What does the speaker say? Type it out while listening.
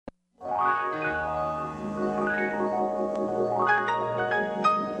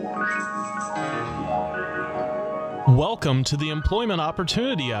Welcome to the Employment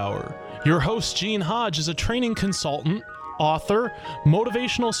Opportunity Hour. Your host, Gene Hodge, is a training consultant, author,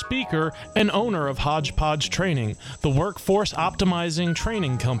 motivational speaker, and owner of Hodge Training, the workforce optimizing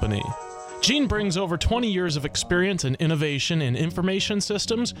training company. Gene brings over 20 years of experience and innovation in information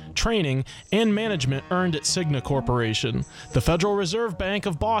systems, training, and management earned at Cigna Corporation, the Federal Reserve Bank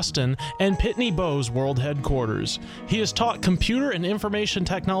of Boston, and Pitney Bowes World Headquarters. He has taught computer and information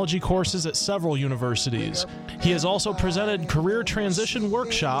technology courses at several universities. He has also presented career transition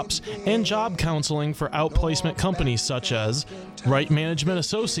workshops and job counseling for outplacement companies such as Wright Management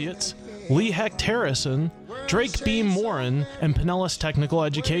Associates, Lee Hecht Harrison, Drake Beam Warren, and Pinellas Technical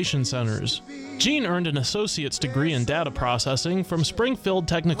Education Centers. Gene earned an associate's degree in data processing from Springfield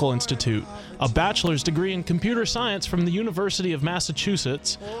Technical Institute, a bachelor's degree in computer science from the University of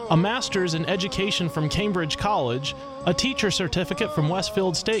Massachusetts, a master's in education from Cambridge College, a teacher certificate from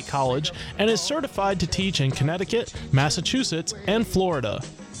Westfield State College, and is certified to teach in Connecticut, Massachusetts, and Florida.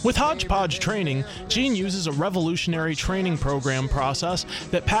 With Hodge Training, Gene uses a revolutionary training program process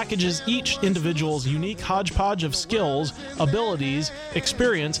that packages each individual's unique hodgepodge of skills, abilities,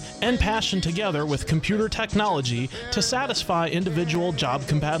 experience, and passion together with computer technology to satisfy individual job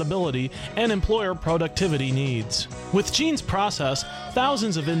compatibility and employer productivity needs. With Gene's process,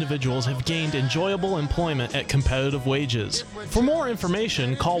 thousands of individuals have gained enjoyable employment at competitive wages. For more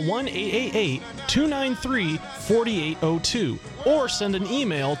information, call 1-888-293-4802 or send an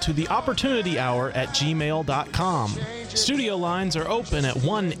email to theopportunityhour@gmail.com. Studio lines are open at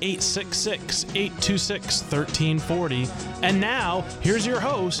 1-866-826-1340. And now, here's your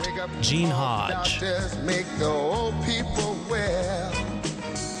host, Gene Hodge.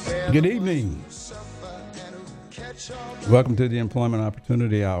 Good evening. Welcome to the Employment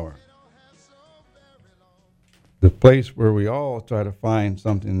Opportunity Hour, the place where we all try to find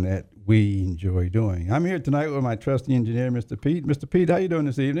something that we enjoy doing. I'm here tonight with my trusty engineer, Mr. Pete. Mr. Pete, how you doing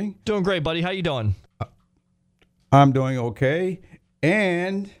this evening? Doing great, buddy. How you doing? I'm doing okay.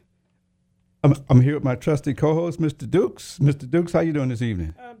 And I'm here with my trusty co-host, Mr. Dukes. Mr. Dukes, how you doing this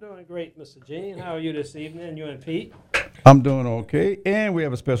evening? I'm doing great, Mr. Gene. How are you this evening, you and Pete? I'm doing okay. And we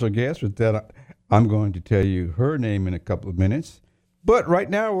have a special guest with that. I'm going to tell you her name in a couple of minutes. But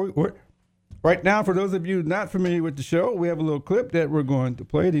right now, Right now, for those of you not familiar with the show, we have a little clip that we're going to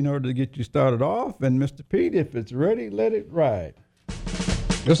play in order to get you started off. And Mr. Pete, if it's ready, let it ride.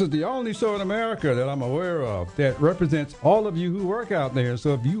 This is the only show in America that I'm aware of that represents all of you who work out there.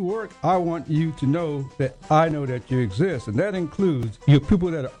 So if you work, I want you to know that I know that you exist. And that includes you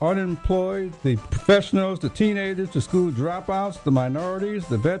people that are unemployed, the professionals, the teenagers, the school dropouts, the minorities,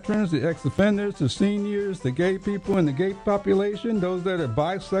 the veterans, the ex-offenders, the seniors, the gay people in the gay population, those that are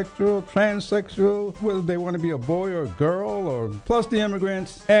bisexual, transsexual, whether they want to be a boy or a girl, or plus the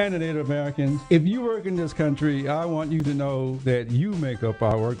immigrants and the Native Americans. If you work in this country, I want you to know that you make up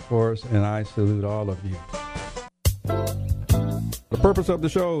our workforce, and I salute all of you. The purpose of the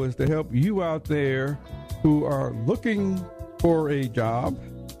show is to help you out there who are looking for a job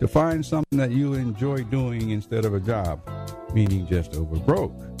to find something that you enjoy doing instead of a job, meaning just over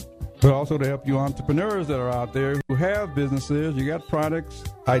broke. But also to help you entrepreneurs that are out there who have businesses, you got products,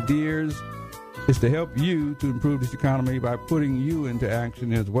 ideas. It's to help you to improve this economy by putting you into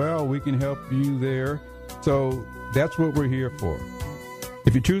action as well. We can help you there. So that's what we're here for.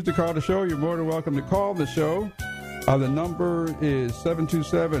 If you choose to call the show, you're more than welcome to call the show. The number is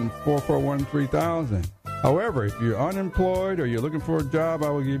 727-441-3000. However, if you're unemployed or you're looking for a job, I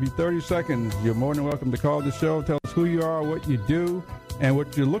will give you 30 seconds. You're more than welcome to call the show. Tell us who you are, what you do, and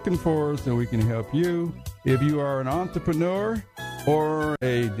what you're looking for so we can help you. If you are an entrepreneur or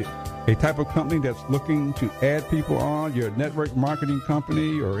a type of company that's looking to add people on, you're a network marketing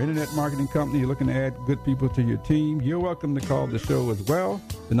company or internet marketing company, you're looking to add good people to your team, you're welcome to call the show as well.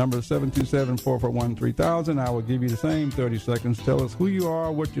 The number is 727-441-3000. I will give you the same 30 seconds. Tell us who you are,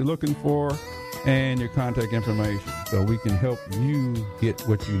 what you're looking for, and your contact information so we can help you get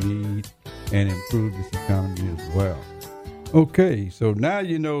what you need and improve this economy as well. Okay, so now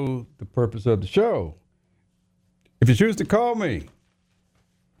you know the purpose of the show. If you choose to call me,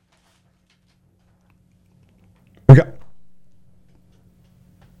 if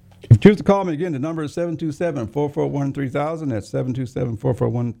you choose to call me again, the number is 727-441-3000. That's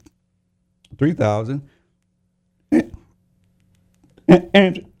 727-441-3000.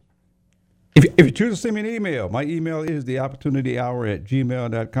 And if you choose to send me an email, my email is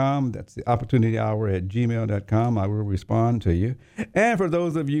theopportunityhour@gmail.com. That's theopportunityhour@gmail.com. I will respond to you. And for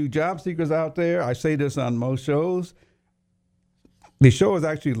those of you job seekers out there, I say this on most shows. The show is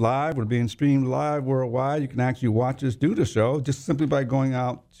actually live. We're being streamed live worldwide. You can actually watch us do the show just simply by going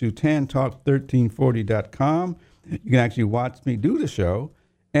out to tantalk1340.com. You can actually watch me do the show.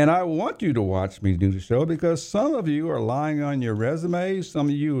 And I want you to watch me do the show because some of you are lying on your resumes. Some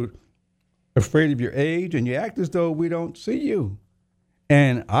of you are afraid of your age, and you act as though we don't see you.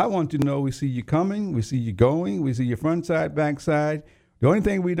 And I want you to know we see you coming, we see you going, we see your front side, back side. The only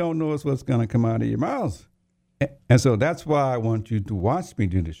thing we don't know is what's going to come out of your mouth. And so that's why I want you to watch me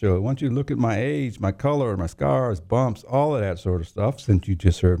do the show. I want you to look at my age, my color, my scars, bumps, all of that sort of stuff, since you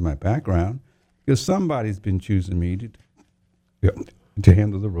just heard my background, because somebody's been choosing me to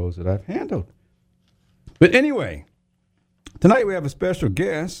handle the roles that I've handled. But anyway, tonight we have a special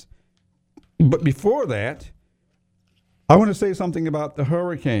guest. But before that, I want to say something about the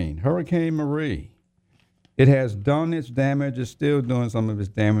Hurricane Marie. It has done its damage. It's still doing some of its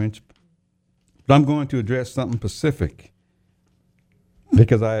damage. But I'm going to address something specific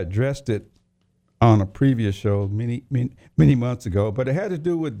because I addressed it on a previous show many months ago. But it had to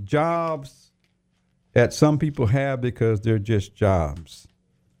do with jobs that some people have because they're just jobs.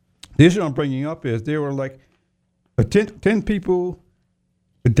 The issue I'm bringing up is there were like 10 people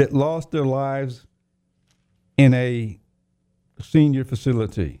that lost their lives in a senior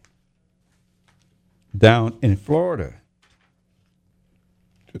facility down in Florida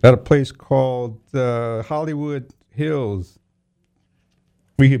at a place called Hollywood Hills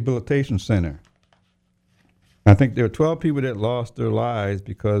Rehabilitation Center. I think there were 12 people that lost their lives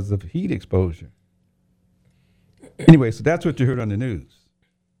because of heat exposure. Anyway, so that's what you heard on the news.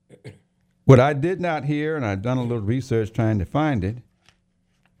 What I did not hear, and I've done a little research trying to find it,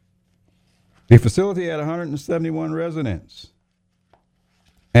 the facility had 171 residents.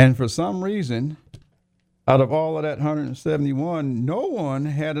 And for some reason, out of all of that 171, no one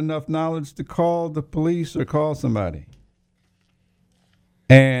had enough knowledge to call the police or call somebody.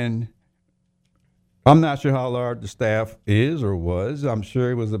 And I'm not sure how large the staff is or was. I'm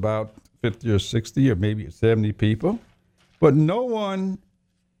sure it was about 50 or 60 or maybe 70 people. But no one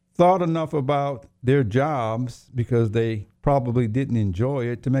thought enough about their jobs because they probably didn't enjoy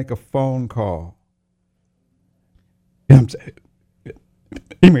it to make a phone call.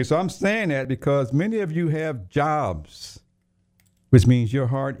 Anyway, so I'm saying that because many of you have jobs, which means your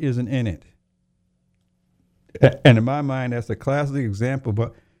heart isn't in it. And in my mind, that's a classic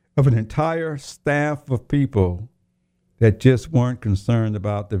example of an entire staff of people that just weren't concerned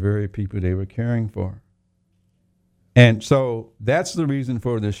about the very people they were caring for. And so that's the reason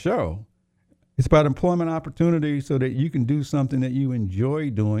for this show. It's about employment opportunities so that you can do something that you enjoy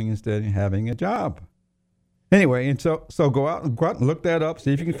doing instead of having a job. Anyway, and so go out and look that up,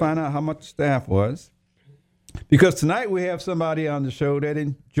 see if you can find out how much the staff was. Because tonight we have somebody on the show that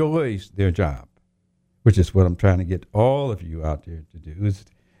enjoys their job, which is what I'm trying to get all of you out there to do, is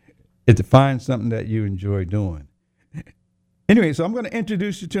to find something that you enjoy doing. Anyway, so I'm going to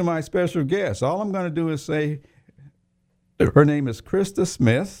introduce you to my special guest. All I'm going to do is say her name is Krista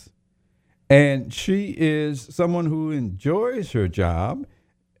Smith, and she is someone who enjoys her job.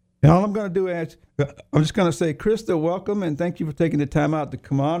 And all I'm going to do is, I'm just going to say, Krista, welcome, and thank you for taking the time out to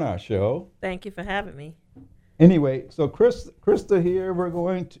come on our show. Thank you for having me. Anyway, so Krista here, we're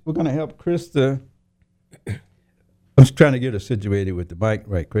going to help Krista. I'm just trying to get her situated with the mic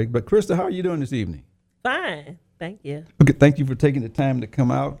right quick. But Krista, how are you doing this evening? Fine, thank you. Okay, thank you for taking the time to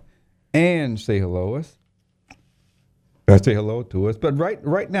come out and say hello to us. But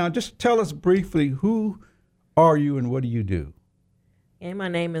right now, just tell us briefly, who are you and what do you do? Okay, my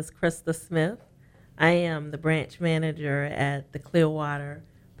name is Krista Smith. I am the branch manager at the Clearwater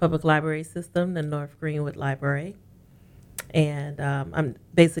Public Library System, the North Greenwood Library. And I'm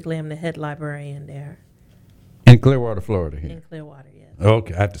the head librarian there. In Clearwater, Florida here? In Clearwater, yes.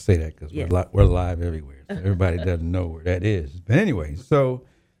 Okay, I have to say that because yes. we're live everywhere. So everybody doesn't know where that is. But anyway, so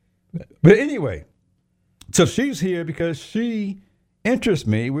she's here because she interests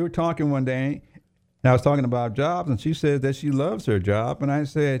me. We were talking one day, and I was talking about jobs, and she said that she loves her job. And I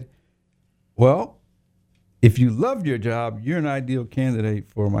said, well, if you love your job, you're an ideal candidate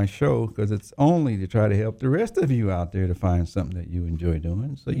for my show because it's only to try to help the rest of you out there to find something that you enjoy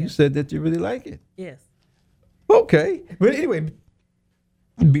doing. So you said that you really like it. Yes. Okay. But anyway,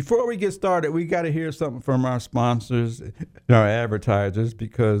 before we get started, we got to hear something from our sponsors and our advertisers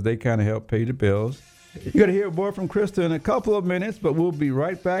because they kind of help pay the bills. You're going to hear more from Krista in a couple of minutes, but we'll be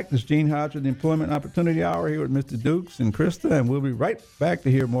right back. This is Gene Hodge with the Employment Opportunity Hour here with Mr. Dukes and Krista, and we'll be right back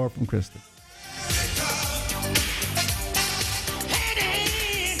to hear more from Krista.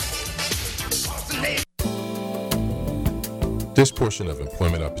 This portion of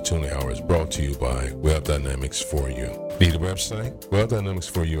Employment Opportunity Hour is brought to you by Web Dynamics 4U. Need a website? Web Dynamics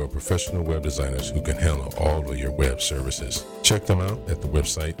for You are professional web designers who can handle all of your web services. Check them out at the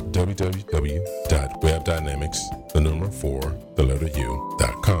website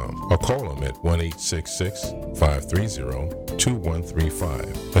www.webdynamics4u.com or call them at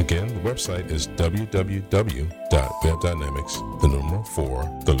 1-866-530-2135. Again, the website is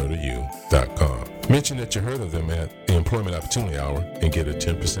www.webdynamics4u.com. Mention that you heard of them at the Employment Opportunity Hour and get a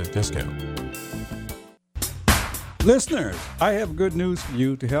 10% discount. Listeners, I have good news for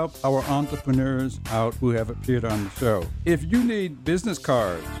you to help our entrepreneurs out who have appeared on the show. If you need business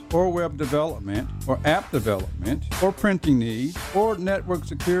cards or web development or app development or printing needs or network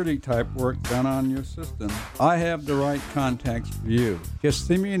security type work done on your system, I have the right contacts for you. Just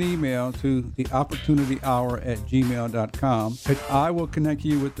send me an email to theopportunityhour@gmail.com and I will connect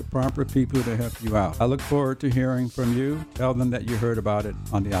you with the proper people to help you out. I look forward to hearing from you. Tell them that you heard about it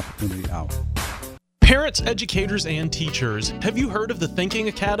on the Opportunity Hour. Parents, educators, and teachers, have you heard of the Thinking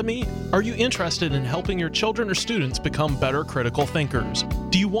Academy? Are you interested in helping your children or students become better critical thinkers?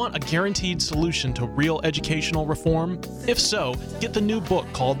 Do you want a guaranteed solution to real educational reform? If so, get the new book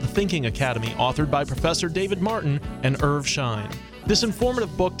called The Thinking Academy, authored by Professor David Martin and Irv Schein. This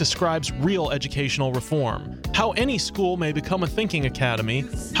informative book describes real educational reform, how any school may become a thinking academy,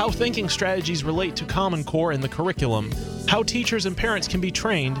 how thinking strategies relate to Common Core in the curriculum, how teachers and parents can be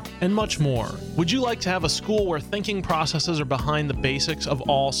trained, and much more. Would you like to have a school where thinking processes are behind the basics of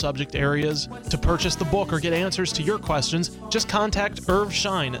all subject areas? To purchase the book or get answers to your questions, just contact Irv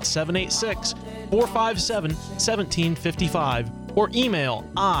Schein at 786-457-1755 or email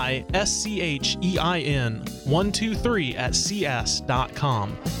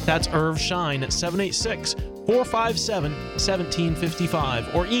ISCHEIN123@cs.com. That's Irv Schein at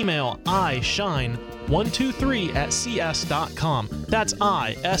 786-457-1755 or email ISHEIN123@cs.com. That's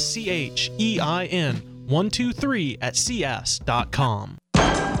ISCHEIN123@cs.com.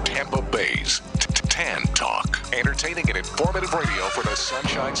 Tampa Bay's Tan Talk. Entertaining and informative radio for the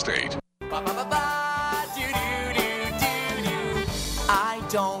Sunshine State. I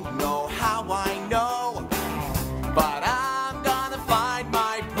don't know how I know, but I'm gonna find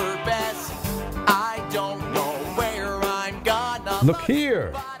my purpose. I don't know where I'm gonna Look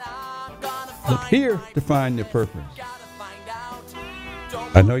here. Look here to find your purpose.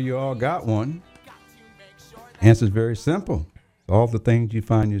 I know you all got one. Answer's very simple. All the things you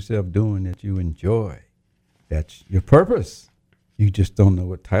find yourself doing that you enjoy. That's your purpose. You just don't know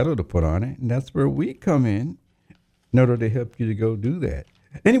what title to put on it, and that's where we come in order to help you to go do that.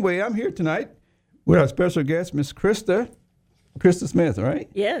 Anyway, I'm here tonight with our special guest, Miss Krista Smith, right?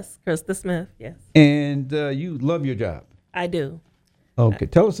 Yes, Krista Smith, yes. And you love your job. I do. Okay,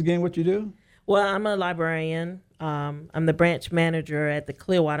 tell us again what you do. Well, I'm a librarian. I'm the branch manager at the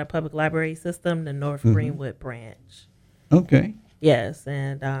Clearwater Public Library System, the North Greenwood branch. Okay. Yes,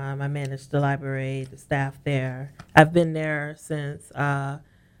 and I manage the library, the staff there. I've been there since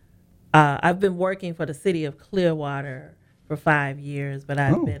I've been working for the city of Clearwater for 5 years, but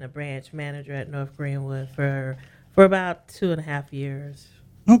I've been a branch manager at North Greenwood for about 2.5 years.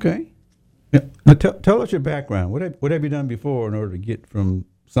 Okay. Yeah. Now tell us your background. What have you done before in order to get from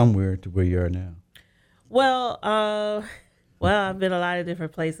somewhere to where you are now? Well, I've been a lot of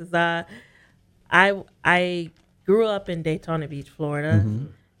different places. I grew up in Daytona Beach, Florida,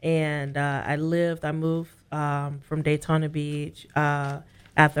 and I moved from Daytona Beach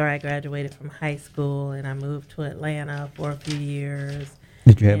after I graduated from high school, and I moved to Atlanta for a few years.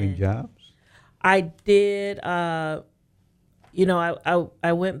 Did you have any jobs? I did. I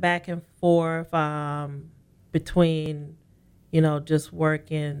went back and forth between, just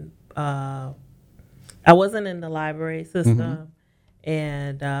working. I wasn't in the library system,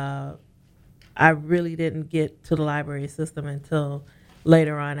 and I really didn't get to the library system until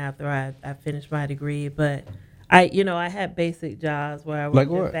later on after I finished my degree. But I had basic jobs where I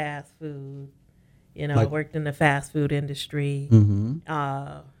worked in fast food. I worked in the fast food industry, and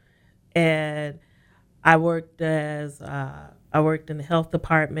I worked in the health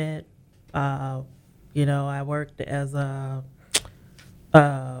department. I worked as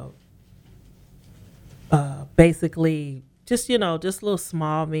basically just little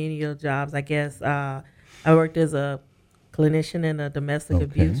small menial jobs, I guess. I worked as a clinician in a domestic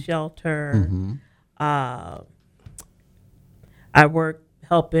abuse shelter. I worked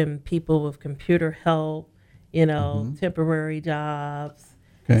helping people with computer help, temporary jobs.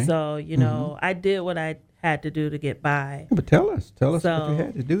 Okay. So, I did what I had to do to get by. But tell us what you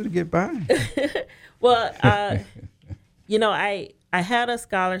had to do to get by. Well, I had a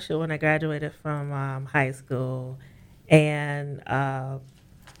scholarship when I graduated from high school, and I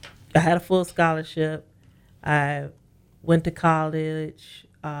had a full scholarship. I went to college,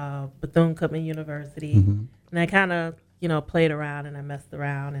 Bethune-Cookman University, and I kind of, played around and I messed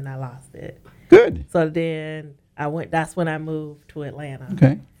around and I lost it. Good. So then that's when I moved to Atlanta.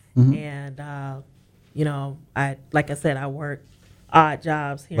 Okay. And, like I said, I worked odd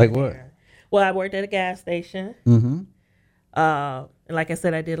jobs here Like and what? there. Well, I worked at a gas station. And like I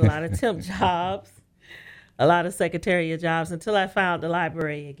said, I did a lot of temp jobs, a lot of secretarial jobs until I found the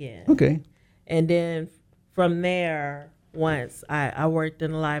library again. Okay. And then from there, once I worked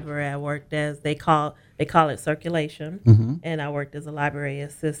in the library, I worked as they call it circulation, and I worked as a library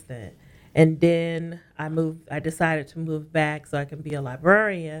assistant. And then I decided to move back so I can be a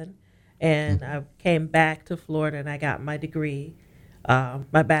librarian, and I came back to Florida and I got my degree,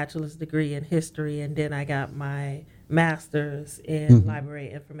 my bachelor's degree in history, and then I got my master's in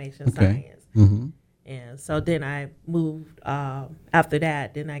library information science. And so then I moved, after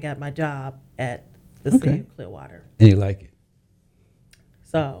that, then I got my job at the city of Clearwater. And you like it?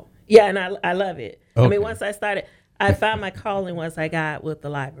 So, yeah, and I love it. I Okay. mean, once I started, I found my calling once I got with the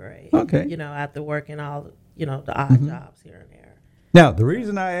library. Okay. After working all, the odd jobs here and there. Now, the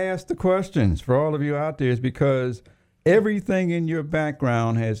reason I asked the questions for all of you out there is because everything in your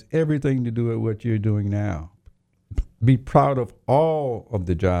background has everything to do with what you're doing now. Be proud of all of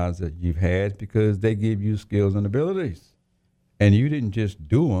the jobs that you've had because they give you skills and abilities. And you didn't just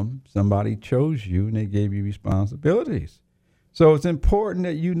do them. Somebody chose you and they gave you responsibilities. So it's important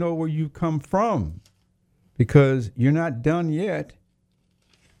that you know where you've come from because you're not done yet.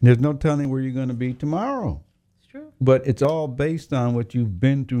 There's no telling where you're going to be tomorrow. It's true. But it's all based on what you've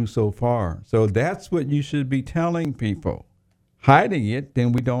been through so far. So that's what you should be telling people. Hiding it,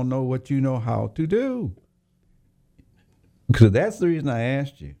 then we don't know what you know how to do. So that's the reason I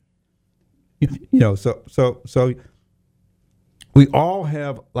asked you. So we all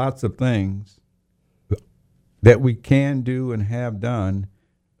have lots of things that we can do and have done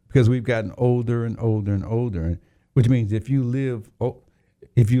because we've gotten older and older and older, which means if you live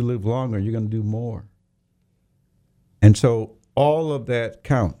longer, you're going to do more. And so all of that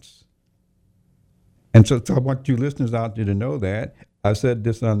counts. And so I want you listeners out there to know that. I've said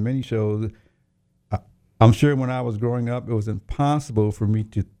this on many shows. I'm sure when I was growing up, it was impossible for me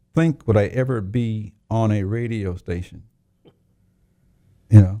to think would I ever be on a radio station.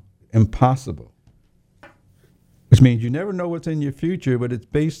 Impossible. Which means you never know what's in your future, but it's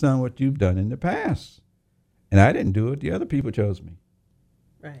based on what you've done in the past. And I didn't do it. The other people chose me.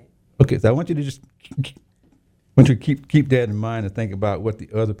 Right. Okay, so I want you to keep that in mind and think about what the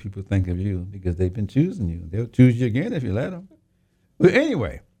other people think of you because they've been choosing you. They'll choose you again if you let them. But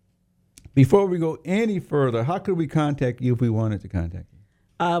anyway, before we go any further, how could we contact you if we wanted to contact you?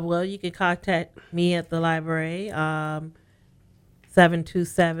 Well, you can contact me at the library,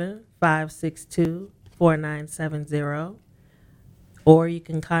 727-562-4970. Or you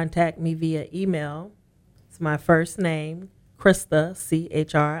can contact me via email. It's my first name, Christa,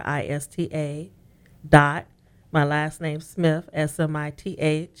 Chrisista, my last name Smith, Smith,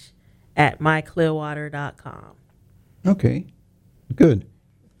 at myclearwater.com. Okay, good.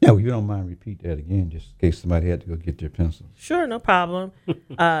 Now, if you don't mind, repeat that again, just in case somebody had to go get their pencil. Sure, no problem.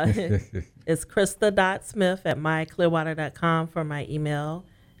 It's Christa.Smith at myclearwater.com for my email.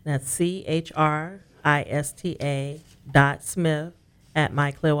 That's Christa.Smith at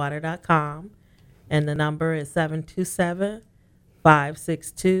myclearwater.com. And the number is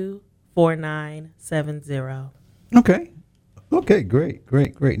 727-562-4970. Okay. Okay, great.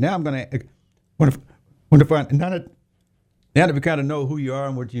 Now I'm going to want to find, now that we kind of know who you are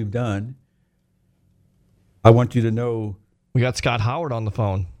and what you've done, I want you to know. We got Scott Howard on the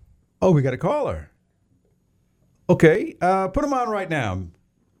phone. Oh, we got a caller. Okay, put him on right now.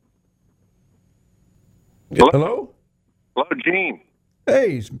 Hello? Hello, Gene.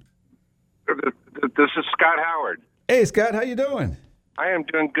 Hey. This is Scott Howard. Hey, Scott, how you doing? I am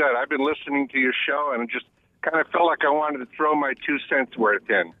doing good. I've been listening to your show and just kind of felt like I wanted to throw my 2 cents worth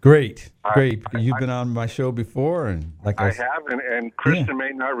in. Great. You've been on my show before, and I have, and Krista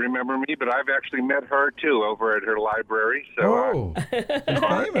may not remember me, but I've actually met her too over at her library. So,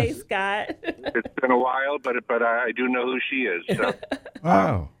 hey, Scott. It's been a while, but I do know who she is. So.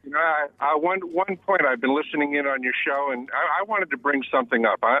 Wow. One point I've been listening in on your show, and I wanted to bring something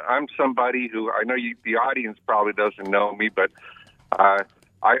up. I'm somebody who I know the audience probably doesn't know me, but my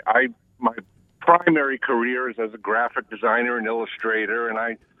primary career is as a graphic designer and illustrator, and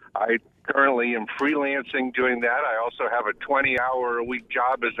I currently am freelancing doing that. I also have a 20-hour-a-week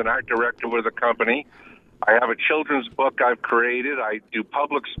job as an art director with a company. I have a children's book I've created. I do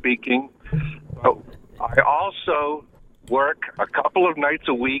public speaking. But I also work a couple of nights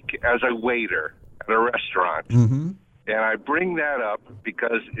a week as a waiter at a restaurant. Mm-hmm. And I bring that up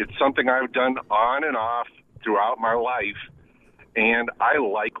because it's something I've done on and off throughout my life, and I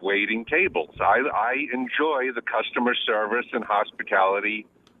like waiting tables. I enjoy the customer service and hospitality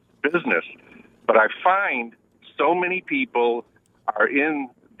business. But I find so many people are in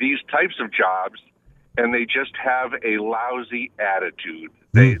these types of jobs, and they just have a lousy attitude.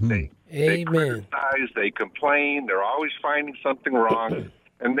 They criticize, they complain, they're always finding something wrong,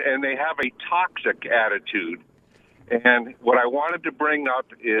 and they have a toxic attitude. And what I wanted to bring up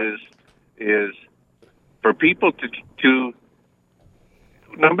is for people to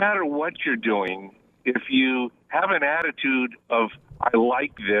no matter what you're doing, if you have an attitude of I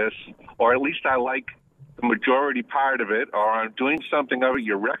like this, or at least I like the majority part of it, or I'm doing something of it,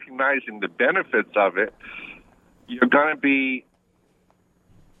 you're recognizing the benefits of it, you're going to be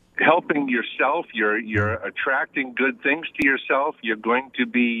helping yourself, you're attracting good things to yourself, you're going to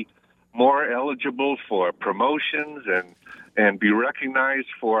be more eligible for promotions and be recognized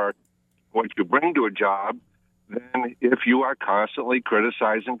for what you bring to a job than if you are constantly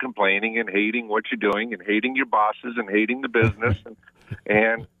criticizing, complaining, and hating what you're doing, and hating your bosses, and hating the business,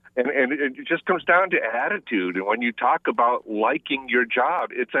 and it just comes down to attitude. And when you talk about liking your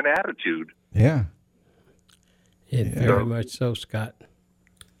job, it's an attitude. Yeah. Very much so, Scott.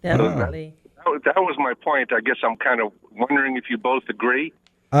 Definitely. That was my point. I guess I'm kind of wondering if you both agree.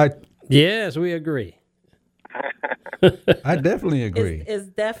 Yes, we agree. I definitely agree. It's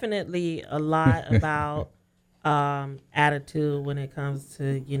definitely a lot about attitude when it comes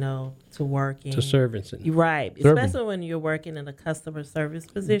to to working, To service. You're right, Serving. especially when you're working in a customer service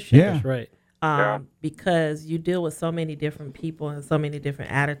position. Yeah. That's right. Because you deal with so many different people and so many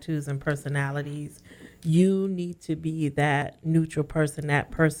different attitudes and personalities. You need to be that neutral person, that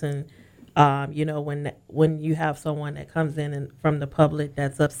person. When you have someone that comes in and from the public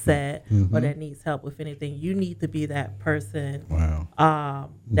that's upset or that needs help with anything, you need to be that person. Wow.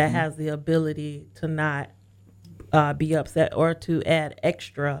 That has the ability to not be upset or to add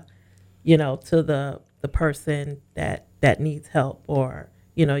extra, to the person that needs help or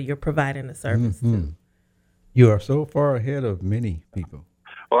you're providing a service to. You are so far ahead of many people.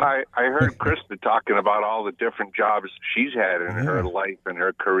 Well, I heard Krista talking about all the different jobs she's had in her life and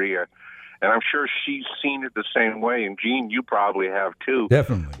her career. And I'm sure she's seen it the same way. And, Gene, you probably have, too.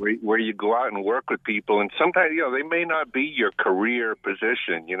 Definitely. Where you go out and work with people. And sometimes, they may not be your career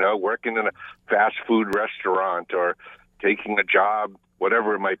position, working in a fast food restaurant or taking a job,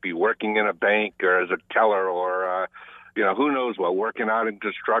 whatever it might be, working in a bank or as a teller or, who knows what, working out in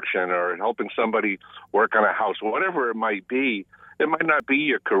construction or helping somebody work on a house, whatever it might be. It might not be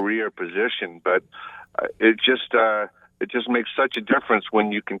your career position, but it just makes such a difference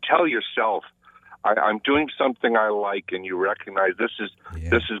when you can tell yourself, I'm doing something I like, and you recognize this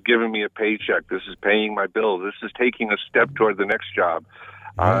is giving me a paycheck, this is paying my bills, this is taking a step toward the next job.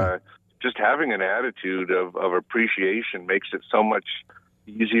 Just having an attitude of appreciation makes it so much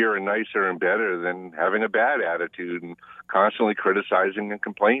easier and nicer and better than having a bad attitude and constantly criticizing and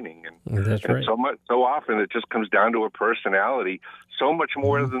complaining. And, That's right. So often it just comes down to a personality, so much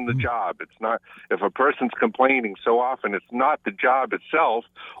more than the job. It's not, if a person's complaining, so often it's not the job itself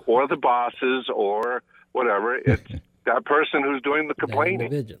or the bosses or whatever. It's that person who's doing the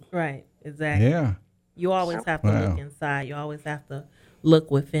complaining. Right, exactly. Yeah. You always have to look inside. You always have to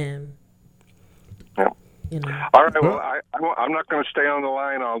look within. Yeah. All right, well, I'm not going to stay on the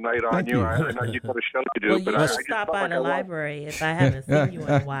line all night on you. I know you've got a show to do. Well, but you should stop by the library if I haven't seen you in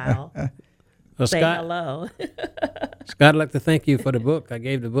a while. Well, Say Scott, hello. Scott, I'd like to thank you for the book. I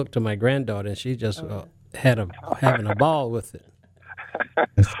gave the book to my granddaughter, and she just having a ball with it.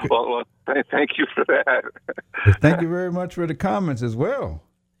 Well, thank you for that. Thank you very much for the comments as well.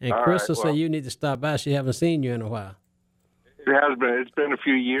 And Crystal said you need to stop by. She haven't seen you in a while. It has been. It's been a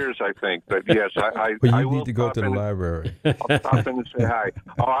few years, I think. But yes, I you need to go to the library. I'll stop in and say hi.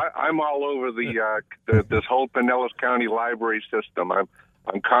 I'm all over this whole Pinellas County library system.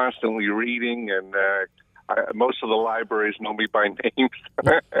 I'm constantly reading, and most of the libraries know me by name.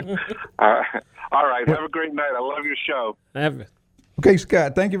 All right. Have a great night. I love your show. Okay,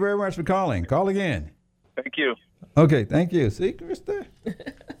 Scott. Thank you very much for calling. Call again. Thank you. Okay. Thank you. See, Krista?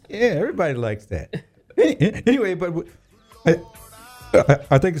 Yeah, everybody likes that. Anyway, but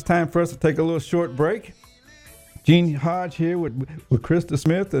I think it's time for us to take a little short break. Gene Hodge here with Krista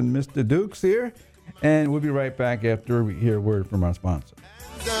Smith and Mr. Dukes here. And we'll be right back after we hear a word from our sponsor.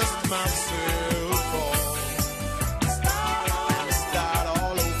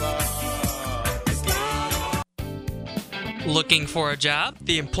 Looking for a job?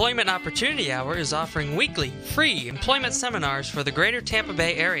 The Employment Opportunity Hour is offering weekly free employment seminars for the greater Tampa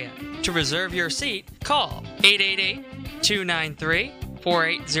Bay area. To reserve your seat, call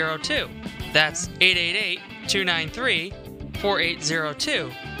 888-293-4802. That's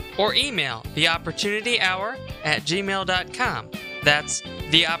 888-293-4802. Or email theopportunityhour@gmail.com. That's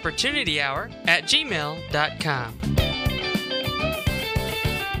theopportunityhour@gmail.com.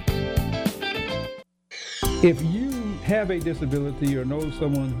 If you have a disability or know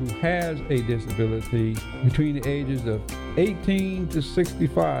someone who has a disability between the ages of 18 to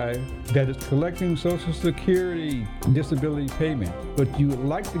 65 that is collecting Social Security disability payment, but you would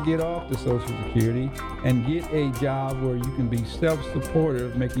like to get off the Social Security and get a job where you can be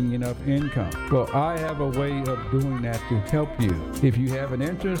self-supportive, making enough income. Well, I have a way of doing that to help you. If you have an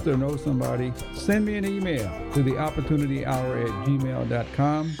interest or know somebody, send me an email to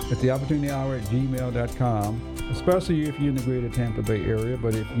theopportunityhour@gmail.com. That's theopportunityhour@gmail.com. Especially if you're in the greater Tampa Bay area,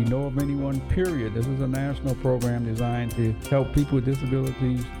 but if you know of anyone, period, this is a national program designed to help people with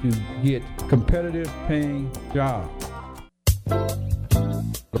disabilities to get competitive paying jobs.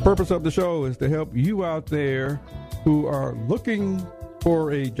 The purpose of the show is to help you out there who are looking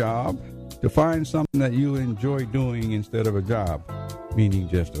for a job to find something that you enjoy doing instead of a job, meaning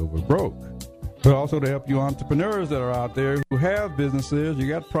just over broke. But also to help you entrepreneurs that are out there who have businesses, you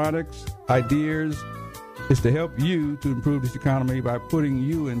got products, ideas. It's to help you to improve this economy by putting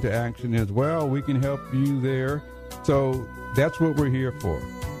you into action as well. We can help you there. So that's what we're here for.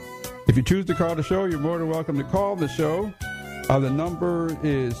 If you choose to call the show, you're more than welcome to call the show. The number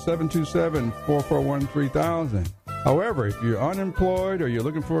is 727-441-3000. However, if you're unemployed or you're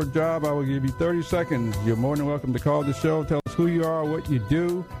looking for a job, I will give you 30 seconds. You're more than welcome to call the show. Tell us who you are, what you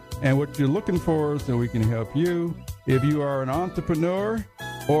do, and what you're looking for so we can help you. If you are an entrepreneur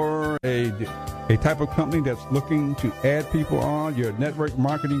or a type of company that's looking to add people on, your network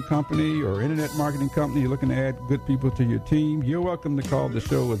marketing company or internet marketing company, you're looking to add good people to your team, you're welcome to call the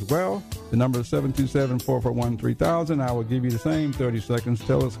show as well. The number is 727-441-3000. I will give you the same 30 seconds.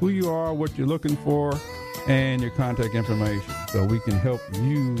 Tell us who you are, what you're looking for, and your contact information so we can help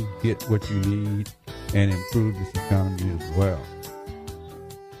you get what you need and improve this economy as well.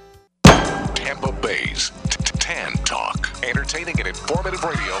 Tampa Bay's Tan Talk. Entertaining and informative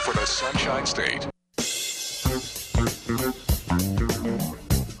radio for the Sunshine State.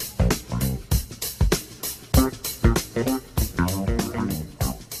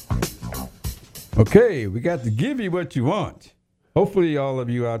 Okay, we got to give you what you want. Hopefully all of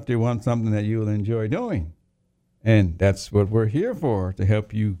you out there want something that you'll enjoy doing. And that's what we're here for, to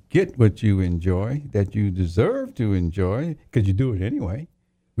help you get what you enjoy, that you deserve to enjoy, because you do it anyway.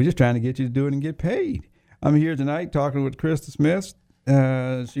 We're just trying to get you to do it and get paid. I'm here tonight talking with Krista Smith.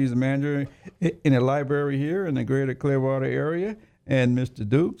 She's a manager in a library here in the greater Clearwater area, and Mr.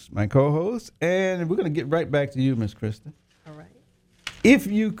 Dukes, my co-host. And we're going to get right back to you, Miss Krista. All right. If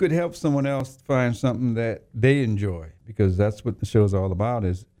you could help someone else find something that they enjoy, because that's what the show is all about,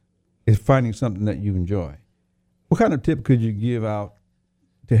 is finding something that you enjoy. What kind of tip could you give out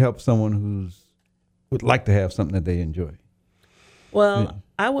to help someone would like to have something that they enjoy? Well,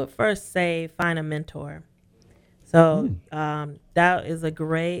 I would first say find a mentor. So that is a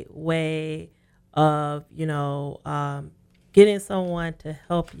great way of, getting someone to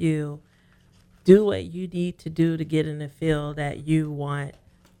help you do what you need to do to get in the field that you want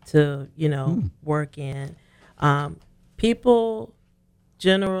to, work in. People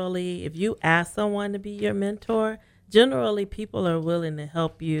generally, if you ask someone to be your mentor, generally people are willing to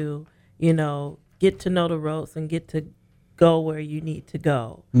help you, get to know the ropes and get to go where you need to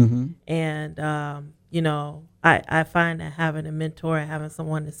go. Mm-hmm. And, I find that having a mentor and having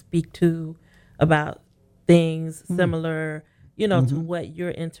someone to speak to about things similar, to what you're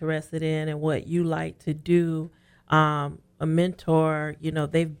interested in and what you like to do, a mentor,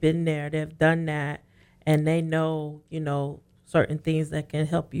 they've been there, they've done that, and they know, certain things that can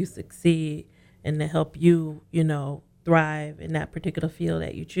help you succeed and to help you, thrive in that particular field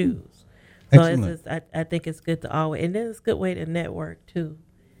that you choose. So it's just, I think it's good to always, and then it's a good way to network too,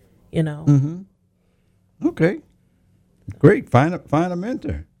 Mm-hmm. Okay. Great. Find a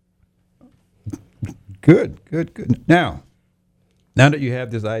mentor. Good. Now that you have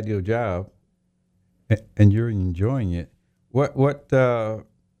this ideal job and you're enjoying it, why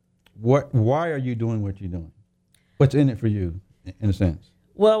are you doing what you're doing? What's in it for you, in a sense?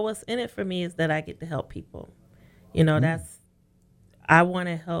 Well, what's in it for me is that I get to help people. I want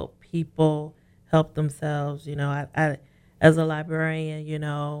to help people help themselves. I as a librarian,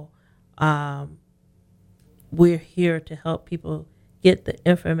 we're here to help people get the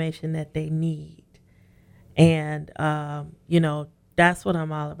information that they need. And, that's what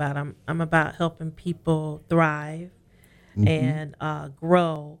I'm all about. I'm about helping people thrive and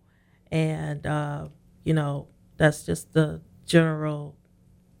grow and, that's just the general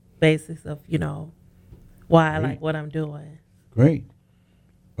basis of, why I Great. like what I'm doing. Great.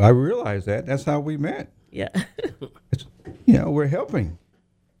 I realize that. That's how we met. Yeah. We're helping,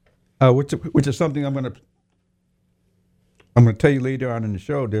 which is something I'm going to tell you later on in the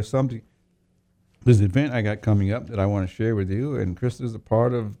show. There's an event I got coming up that I want to share with you, and Chris is a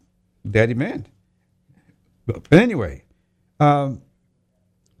part of that event. But anyway, I'm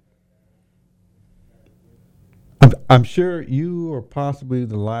sure you or possibly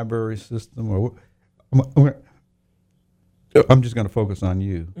the library system, or I'm just going to focus on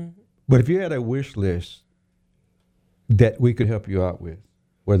you. Mm-hmm. But if you had a wish list that we could help you out with,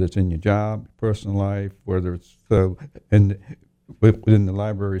 whether it's in your job, personal life, whether it's within the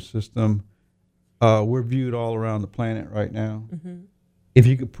library system, we're viewed all around the planet right now. Mm-hmm. If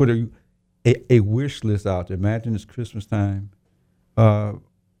you could put a wish list out there, imagine it's Christmas time.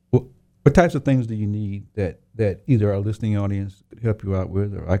 What types of things do you need that either our listening audience could help you out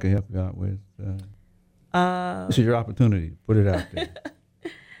with, or I can help you out with? This is your opportunity. Put it out there.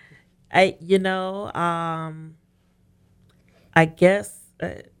 I guess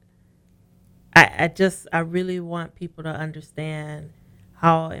I really want people to understand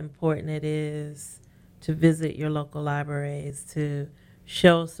how important it is to visit your local libraries, to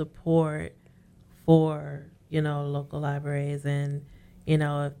show support for, local libraries, and,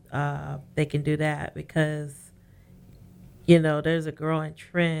 if they can do that, because, there's a growing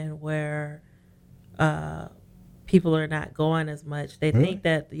trend where people are not going as much. They think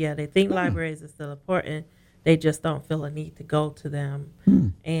that, they think libraries are still important. They just don't feel a need to go to them.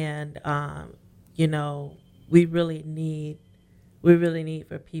 And, we really need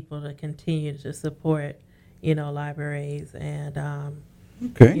for people to continue to support, libraries and,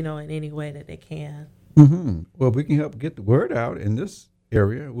 in any way that they can. Mm-hmm. Well, if we can help get the word out in this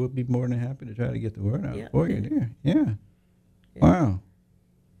area, we'll be more than happy to try to get the word out for you there. Yeah. Wow.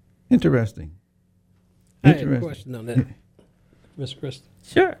 Interesting. I have a question on that, Miss Krista.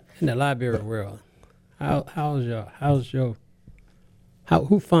 Sure. In the library world, who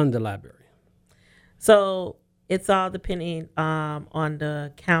funds the library? So it's all depending on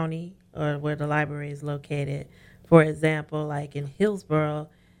the county or where the library is located. For example, like in Hillsborough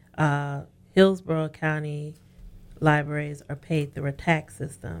County libraries are paid through a tax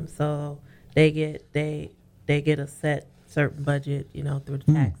system, so they get a certain budget, through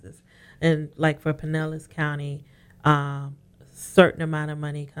the taxes. And like for Pinellas County, certain amount of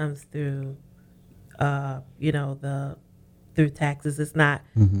money comes through, through taxes. It's not,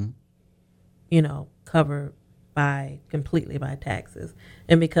 covered completely by taxes.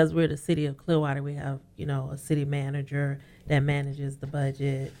 And because we're the city of Clearwater, we have, a city manager that manages the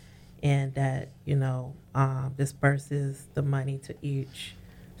budget and that, disperses the money to each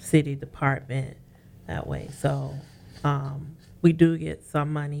city department that way. So we do get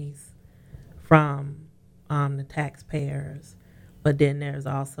some monies from the taxpayers, but then there's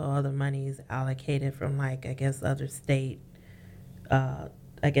also other monies allocated from other state,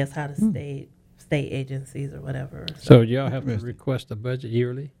 state agencies or whatever. So y'all have to request a budget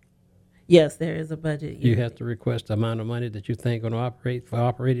yearly? Yes, there is a budget yearly. You have to request the amount of money that you think going to operate for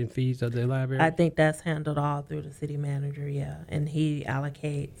operating fees of the library? I think that's handled all through the city manager, and he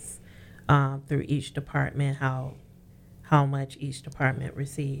allocates through each department how much each department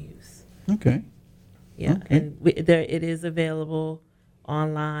receives. Okay. Yeah, okay. And it is available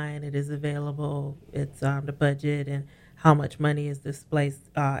online. It is available. It's the budget and how much money is displaced,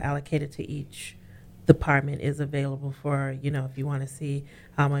 allocated to each department is available for, if you want to see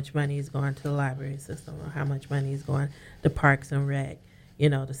how much money is going to the library system or how much money is going to Parks and Rec.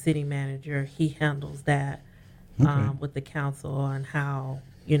 The city manager, he handles that with the council on how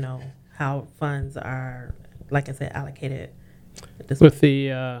funds are, like I said, allocated. With the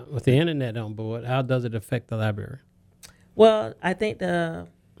internet on board, how does it affect the library? Well, I think the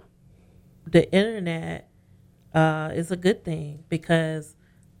internet is a good thing because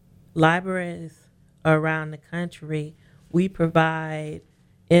libraries around the country, we provide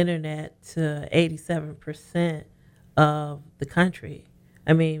internet to 87% of the country.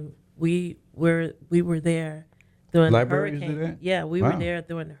 I mean, we were there during libraries the hurricane. Do that? Yeah, we were there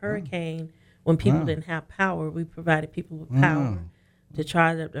during the hurricane. When people didn't have power, we provided people with power to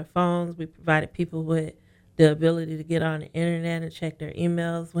charge up their phones. We provided people with the ability to get on the internet and check their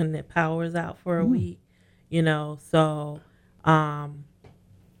emails when the power is out for a week. So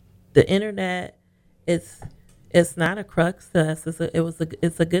the internet, it's not a crux to us.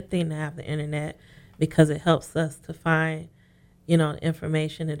 It's a good thing to have the internet because it helps us to find,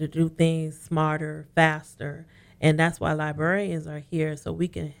 information and to do things smarter, faster. And that's why librarians are here, so we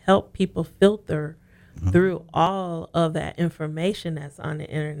can help people filter through all of that information that's on the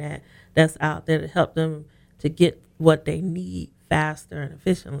internet that's out there to help them to get what they need faster and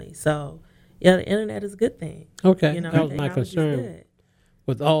efficiently. So, yeah, the internet is a good thing. Okay, You know, that was my technology's concern. good.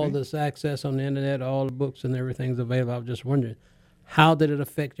 With all this access on the internet, all the books and everything's available, I was just wondering, how did it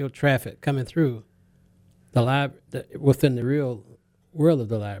affect your traffic coming through the within the real world of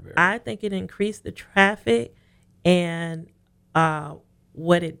the library? I think it increased the traffic, and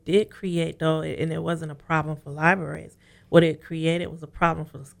what it did create, though, and it wasn't a problem for libraries. What it created was a problem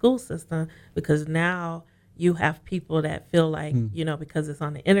for the school system, because now you have people that feel like, you know, because it's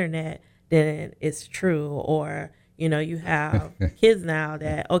on the internet, then it's true. Or, you know, you have kids now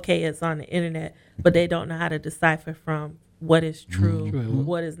that, okay, it's on the internet, but they don't know how to decipher from what is true,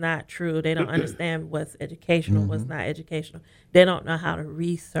 what is not true. They don't understand what's educational, what's not educational. They don't know how to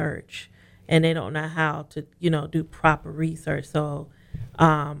research, and they don't know how to, you know, do proper research. So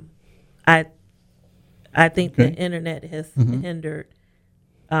I think the internet has hindered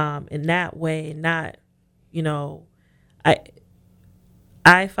in that way. Not, you know,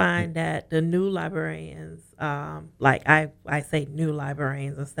 I find that the new librarians, like I say new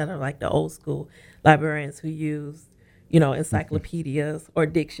librarians instead of like the old school librarians who use, you know, encyclopedias or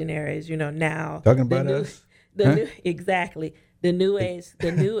dictionaries, you know, now. Talking about us? Exactly. The new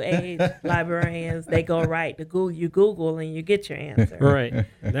age librarians, they go right to Google, you Google and you get your answer. Right.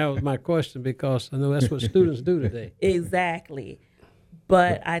 That was my question, because I know that's what students do today. Exactly.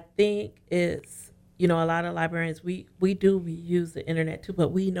 But I think it's, you know, a lot of librarians, we use the internet too, but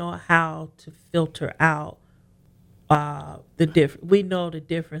we know how to filter out we know the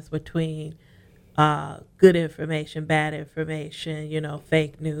difference between good information, bad information, you know,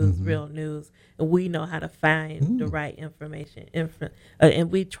 fake news, real news, and we know how to find the right information,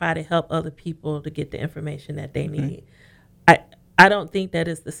 and we try to help other people to get the information that they need. I don't think that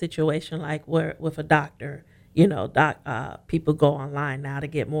is the situation like where with a doctor, you know, people go online now to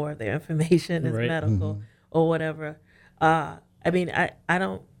get more of their information as medical or whatever. I mean, I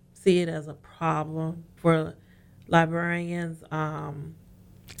don't see it as a problem for librarians.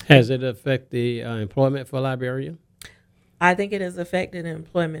 Has it affected the employment for librarians? I think it has affected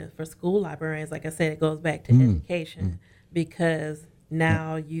employment for school librarians. Like I said, it goes back to education, because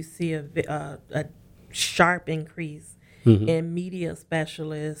now you see a sharp increase in media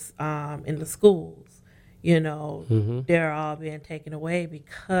specialists in the schools. You know, they're all being taken away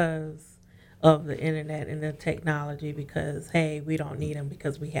because of the internet and the technology, because, hey, we don't need them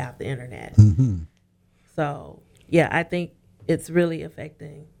because we have the internet. So, yeah, I think it's really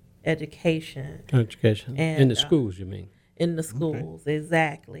affecting education. Education. And, in the schools, you mean? In the schools,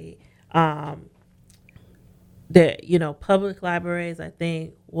 exactly. The, you know, public libraries, I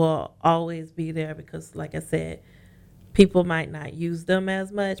think, will always be there because, like I said, people might not use them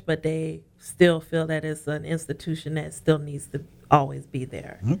as much, but they still feel that it's an institution that still needs to always be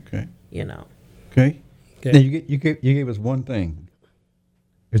there. Okay. You know. Okay. Now you gave us one thing.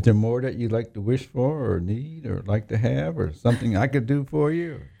 Is there more that you'd like to wish for or need or like to have, or something I could do for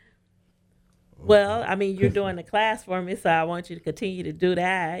you? Well, I mean, you're doing the class for me, so I want you to continue to do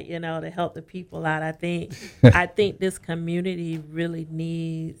that, you know, to help the people out. I think this community really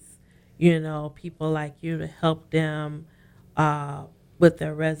needs, you know, people like you to help them with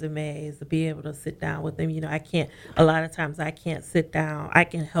their resumes, to be able to sit down with them. You know, a lot of times I can't sit down. I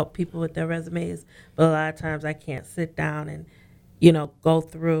can help people with their resumes, but a lot of times I can't sit down and, you know, go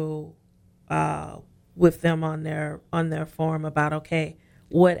through with them on their form about, okay,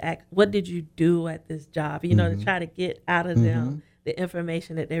 what did you do at this job? You know, to try to get out of them the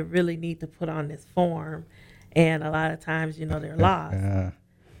information that they really need to put on this form. And a lot of times, you know, they're lost.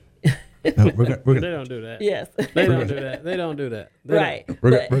 No, we're gonna, they don't do that. Yes. They don't do that. They don't do that. Right.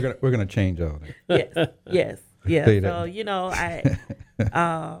 We're gonna change all that. Yes. So, you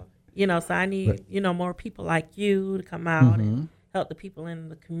know, you know, so I need, you know, more people like you to come out and help the people in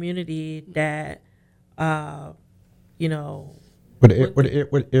the community that, you know.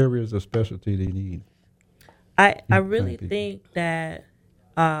 What areas of specialty do you need? I really think that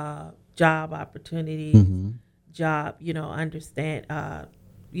job opportunities, you know, understand,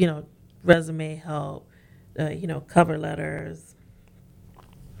 you know, resume help, you know, cover letters,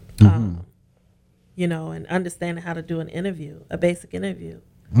 you know, and understanding how to do an interview, a basic interview.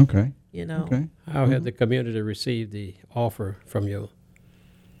 Okay. You know. Okay. How had the community received the offer from you?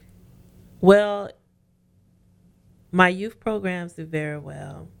 Well, my youth programs do very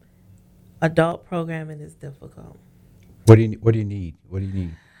well. Adult programming is difficult. What do you need?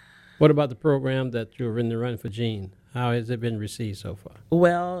 What about the program that you're in the run for Gene? How has it been received so far?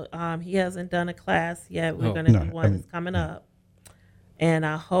 Well, he hasn't done a class yet. We're going to do one that's coming up. And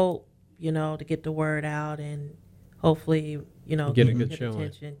I hope, to get the word out and hopefully, Get a good showing.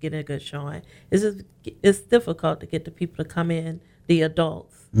 attention, get a good showing. It's difficult to get the people to come in, the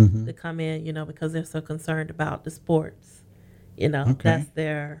adults to come in, because they're so concerned about the sports. That's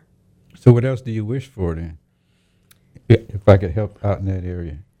their. So what else do you wish for then? If I could help out in that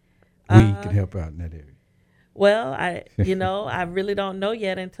area, we could help out in that area. Well, I really don't know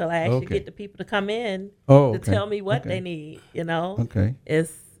yet until I actually get the people to come in to tell me what they need. Okay.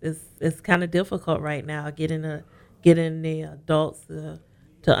 It's kind of difficult right now getting the adults to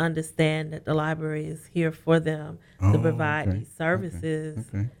understand that the library is here for them to provide these services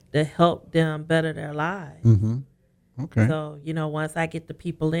to help them better their lives. Mm-hmm. Okay. So, once I get the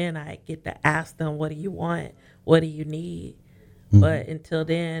people in, I get to ask them, what do you want? What do you need? But until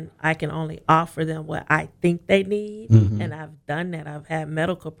then, I can only offer them what I think they need. And I've done that. I've had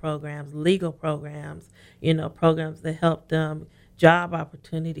medical programs, legal programs, programs that help them, job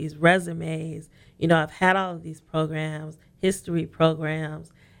opportunities, resumes. I've had all of these programs, history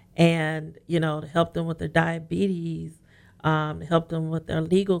programs, and, to help them with their diabetes, to help them with their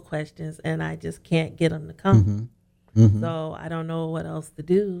legal questions. And I just can't get them to come. So I don't know what else to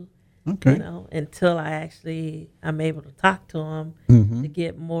do. Okay. Until I'm able to talk to them to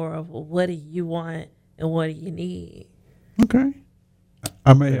get more of what do you want and what do you need. Okay.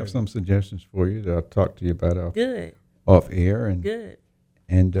 I may have some suggestions for you that I'll talk to you about off air. And Good.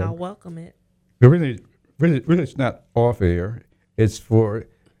 And I'll welcome it. But really, it's not off air. It's for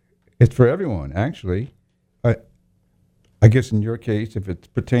everyone, actually. I guess in your case, if it's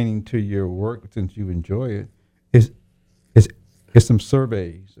pertaining to your work, since you enjoy it, is some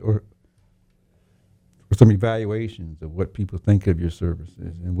surveys or some evaluations of what people think of your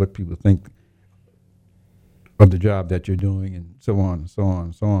services and what people think of the job that you're doing, and so on and so on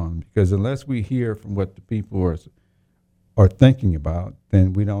and so on. Because unless we hear from what the people are thinking about,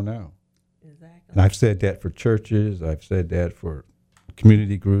 then we don't know. Exactly. And I've said that for churches. I've said that for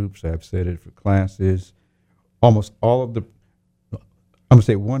community groups. I've said it for classes. Almost all of I'm going to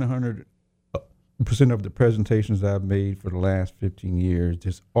say 100% of the presentations I've made for the last 15 years,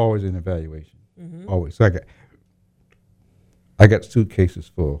 there's always an evaluation. Always. So I got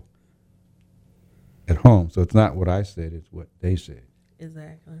suitcases full at home. So it's not what I said, it's what they said.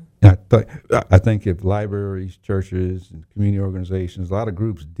 Exactly. And I think if libraries, churches, and community organizations, a lot of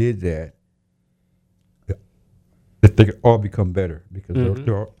groups did that, that they could all become better because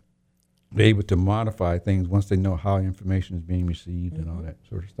they're able to modify things once they know how information is being received and all that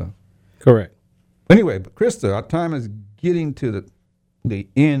sort of stuff. Correct. Anyway, but Krista, our time is getting to the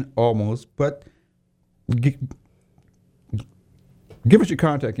end almost, but give us your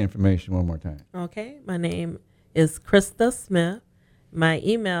contact information one more time. Okay. My name is Krista Smith. My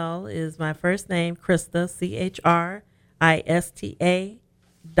email is my first name, Krista, CHRISTA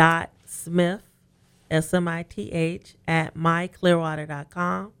 .Smith, SMITH,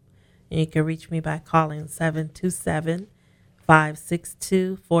 @myclearwater.com. And you can reach me by calling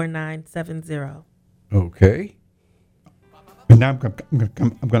 727-562-4970. Okay. And now I'm going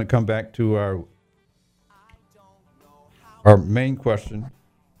to come back to our main question.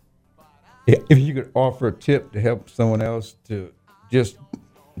 If you could offer a tip to help someone else to just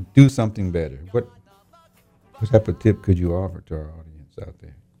do something better, what type of tip could you offer to our audience out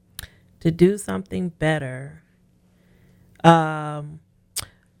there? To do something better,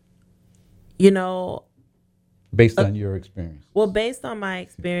 based on your experience. Well, based on my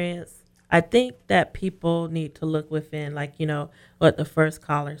experience, I think that people need to look within, like, what the first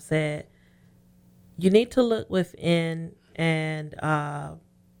caller said. You need to look within and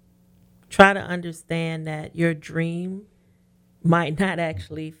try to understand that your dream might not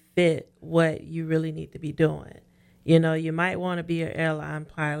actually fit what you really need to be doing. You might want to be an airline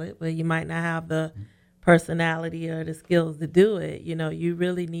pilot, but you might not have the personality or the skills to do it. You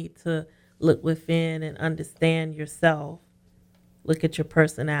really need to look within and understand yourself. Look at your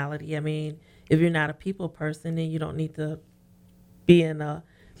personality. I mean, if you're not a people person, then you don't need to be in a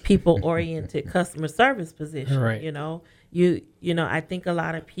people-oriented customer service position. Right. I think a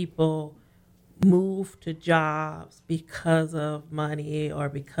lot of people move to jobs because of money or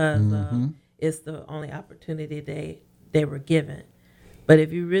because of it's the only opportunity they were given. But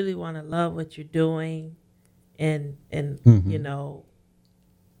if you really want to love what you're doing and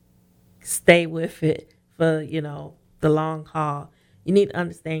stay with it for, the long haul, you need to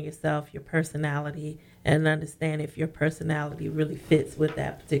understand yourself, your personality, and understand if your personality really fits with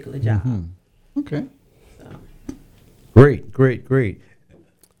that particular job. Okay. So. Great.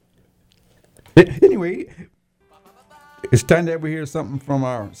 Anyway, it's time that we hear something from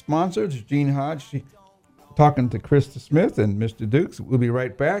our sponsors, Gene Hodge talking to Krista Smith and Mr. Dukes. We'll be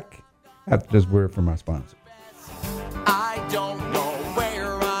right back after this word from our sponsor. I don't know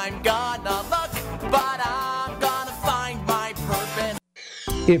where I'm gonna look, but I'm gonna find my purpose.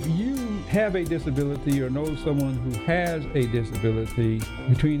 If you have a disability or know someone who has a disability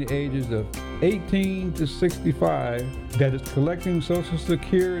between the ages of 18 to 65 that is collecting Social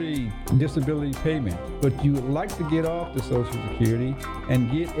Security disability payment, but you would like to get off the Social Security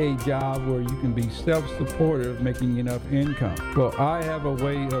and get a job where you can be self-supportive, making enough income. Well, I have a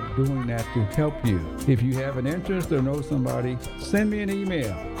way of doing that to help you. If you have an interest or know somebody, send me an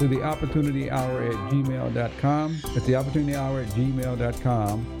email to theopportunityhour@gmail.com. It's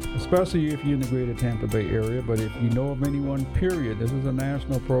theopportunityhour@gmail.com. Especially if you're in the greater Tampa Bay area, but if you know of anyone, period, this is a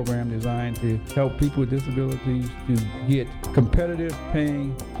national program designed to help people with disabilities to get competitive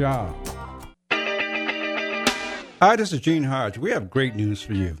paying jobs. Hi, this is Gene Hodge. We have great news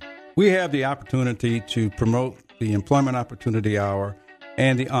for you. We have the opportunity to promote the Employment Opportunity Hour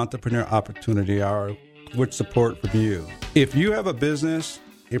and the Entrepreneur Opportunity Hour with support from you. If you have a business,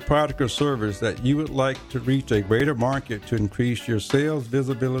 a product or service that you would like to reach a greater market to increase your sales,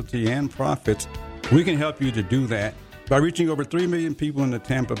 visibility, and profits, we can help you to do that by reaching over 3 million people in the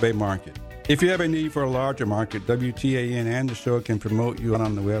Tampa Bay market. If you have a need for a larger market, WTAN and the show can promote you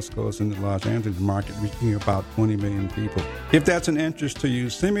on the West Coast and the Los Angeles market, reaching about 20 million people. If that's an interest to you,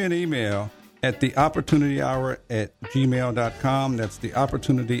 send me an email at theopportunityhour@gmail.com. That's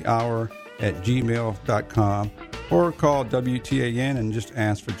theopportunityhour@gmail.com. Or call WTAN and just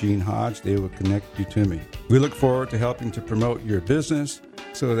ask for Gene Hodge. They will connect you to me. We look forward to helping to promote your business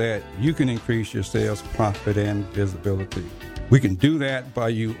so that you can increase your sales, profit, and visibility. We can do that by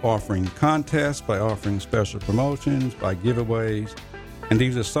you offering contests, by offering special promotions, by giveaways. And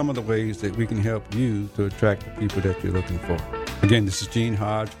these are some of the ways that we can help you to attract the people that you're looking for. Again, this is Gene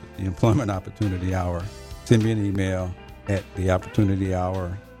Hodge with the Employment Opportunity Hour. Send me an email at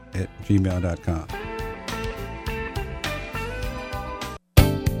theopportunityhour@gmail.com.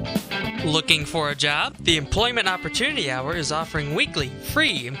 Looking for a job? The Employment Opportunity Hour is offering weekly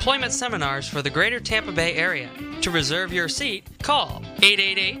free employment seminars for the greater Tampa Bay area. To reserve your seat, call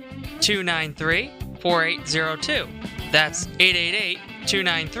 888-293-4802. That's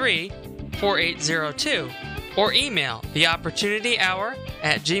 888-293-4802. Or email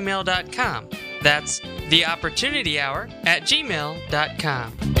theopportunityhour@gmail.com. That's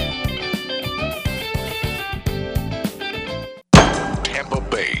theopportunityhour@gmail.com. Tampa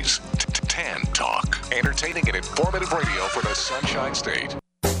Bay's Tan Talk. Entertaining and informative radio for the Sunshine State.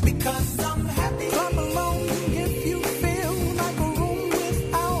 Because I'm happy. Clap along if you feel like a room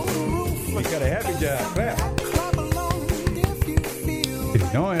without a roof. You got a happy job. Clap. Clap along if you feel. If you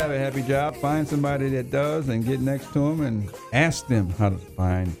don't have a happy job, find somebody that does and get next to them and ask them how to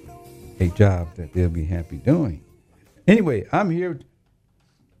find a job that they'll be happy doing. Anyway, I'm here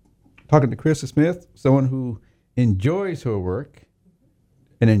talking to Krista Smith, someone who enjoys her work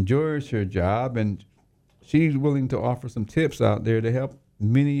and enjoys her job, and she's willing to offer some tips out there to help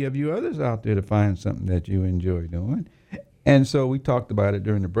many of you others out there to find something that you enjoy doing. And so we talked about it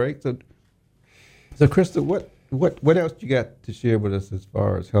during the break. So Krista, what else you got to share with us as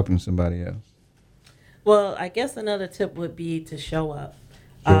far as helping somebody else? Well, I guess another tip would be to show up.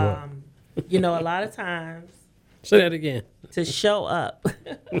 You know, a lot of times. Say that again. To show up.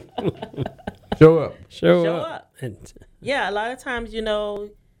 Show up. Show up. Yeah, a lot of times, you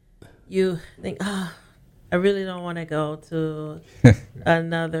know, you think, I really don't want to go to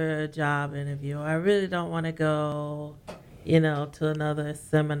another job interview. I really don't want to go, you know, to another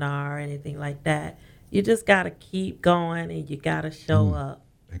seminar or anything like that. You just got to keep going and you got to show up.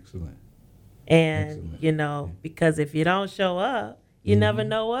 Excellent. And, you know, because if you don't show up, you never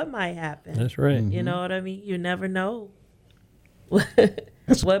know what might happen. That's right. You know what I mean? You never know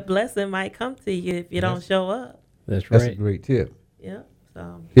what blessing might come to you if you don't show up. That's right. That's a great tip. Yeah.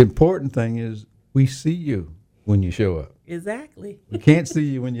 So The important thing is we see you when you show up. exactly. We can't see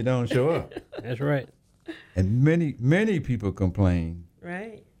you when you don't show up. That's right. And many people complain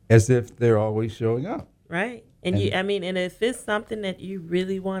Right. as if they're always showing up. Right. And you, I mean, and if it's something that you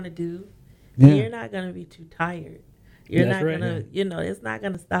really want to do, Yeah. you're not going to be too tired. You're That's not right, going to, you know, it's not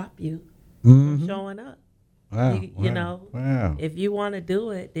going to stop you Mhm. from showing up. Wow. You know, Wow. if you want to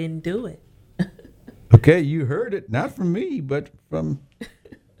do it, then do it. Okay, you heard it, not from me, but from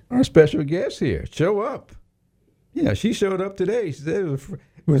our special guest here. Show up. You know, she showed up today. She said it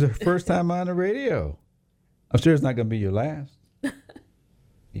was her first time on the radio. I'm sure it's not going to be your last.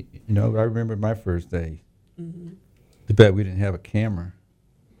 You know, I remember my first day. Mm-hmm. Too bad we didn't have a camera.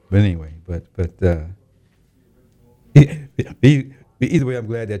 But anyway, either way, I'm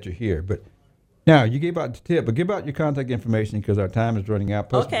glad that you're here. But Now, you gave out the tip, but give out your contact information because our time is running out.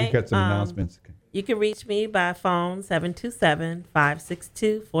 Plus, Okay, we got some announcements. You can reach me by phone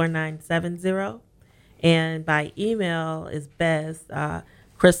 727-562-4970. And by email is best,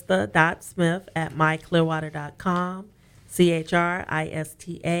 Krista.smith@myclearwater.com,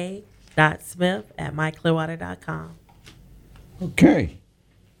 CHRISTA.smith@myclearwater.com. Okay.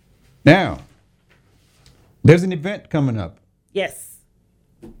 Now, there's an event coming up. Yes.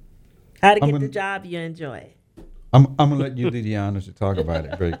 How to get the job you enjoy. I'm gonna let you do the honors to talk about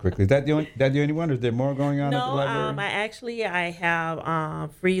it very quickly. Is that the only one? Or is there more going on at the library? I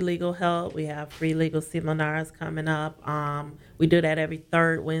have free legal help. We have free legal seminars coming up. We do that every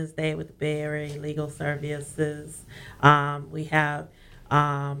third Wednesday with the Bay Area Legal Services. We have,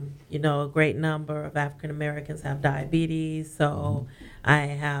 a great number of African Americans have diabetes. So I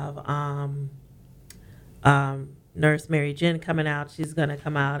have Nurse Mary Jen coming out. She's going to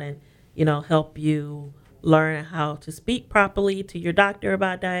come out and, help you learn how to speak properly to your doctor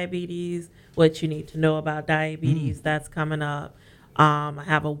about diabetes, what you need to know about diabetes. That's coming up. I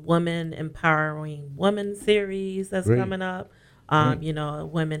have a Woman Empowering Women series that's coming up.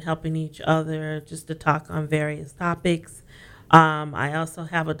 Women helping each other just to talk on various topics. I also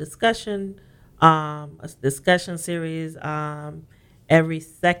have a discussion series every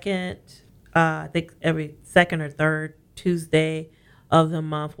second or third Tuesday of the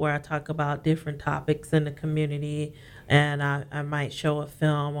month where I talk about different topics in the community, and I might show a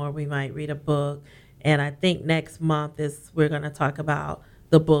film or we might read a book. And I think next month we're going to talk about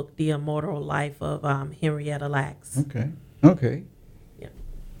the book The Immortal Life of Henrietta Lacks. Okay. Yeah.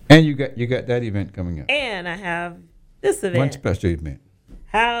 And you got that event coming up. And I have this event. One special event.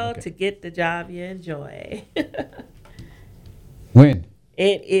 How to get the job you enjoy. When?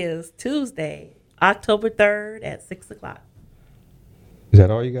 It is Tuesday, October 3rd at 6 o'clock. Is that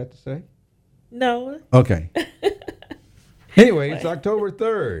all you got to say? No. Okay. Anyway, it's October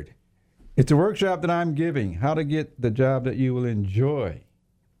 3rd. It's a workshop that I'm giving, how to get the job that you will enjoy.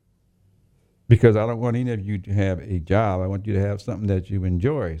 Because I don't want any of you to have a job. I want you to have something that you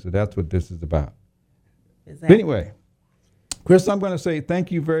enjoy. So that's what this is about. Exactly. Anyway, Chris, I'm going to say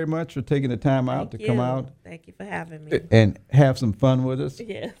thank you very much for taking the time out to come out. Thank you for having me. And have some fun with us.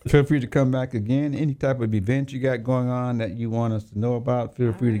 Yes. Feel free to come back again. Any type of event you got going on that you want us to know about,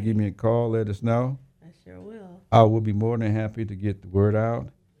 feel free to give me a call. Let us know. I sure will. I will be more than happy to get the word out.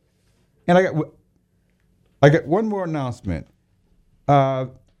 And I got one more announcement.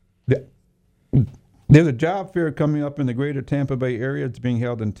 There's a job fair coming up in the greater Tampa Bay area. It's being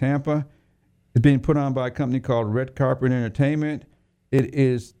held in Tampa. It's being put on by a company called Red Carpet Entertainment. It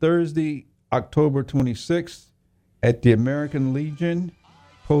is Thursday, October 26th at the American Legion,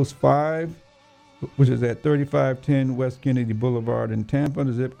 Post 5, which is at 3510 West Kennedy Boulevard in Tampa.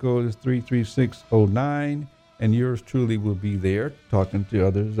 The zip code is 33609, and yours truly will be there talking to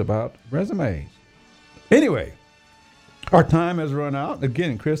others about resumes. Anyway, our time has run out.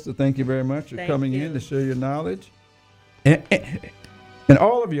 Again, Krista, thank you very much for coming in to share your knowledge. And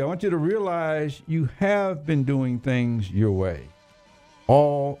all of you, I want you to realize you have been doing things your way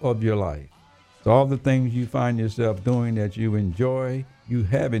all of your life. So all the things you find yourself doing that you enjoy, you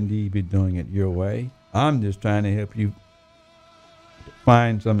have indeed been doing it your way. I'm just trying to help you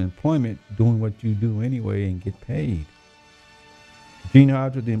find some employment doing what you do anyway and get paid. Gene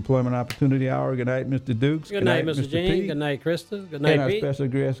Hodge with the Employment Opportunity Hour. Good night, Mr. Dukes. Good night, Mr. Gene. Good night, Krista. Good night, and Pete. our special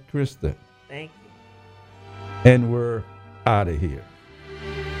guest, Krista. Thank you. And we're out of here.